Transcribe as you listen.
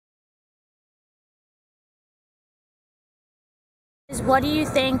What do you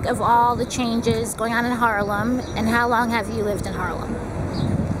think of all the changes going on in Harlem, and how long have you lived in Harlem?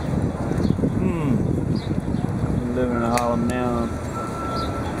 I'm living in Harlem now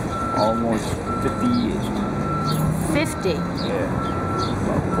almost 50 years. 50? Yeah,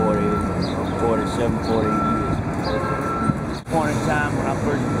 about 47, 40 years. Point in time when I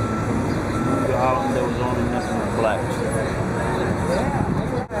first moved to Harlem, there was only nothing but blacks.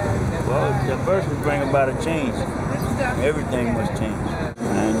 Well, the first would bring about a change. Everything must change.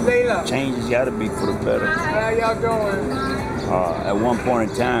 And change has got to be for the better. How y'all doing? At one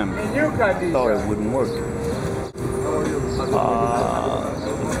point in time, I thought it wouldn't work.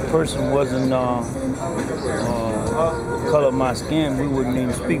 If the person wasn't color of my skin, we wouldn't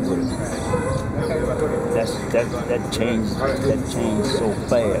even speak with him. That changed so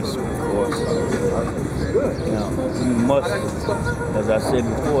fast because we must, as I said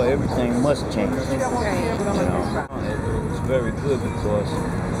before, everything must change. It's very good because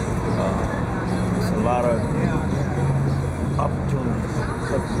it's a lot of opportunities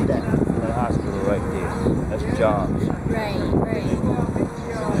such as that in the hospital right there. That's jobs. Right.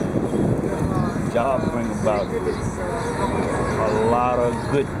 Jobs bring about a lot of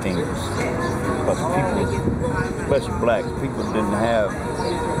good things. Because people, especially blacks, people didn't have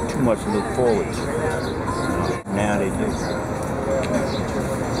too much to look forward to. Now they do.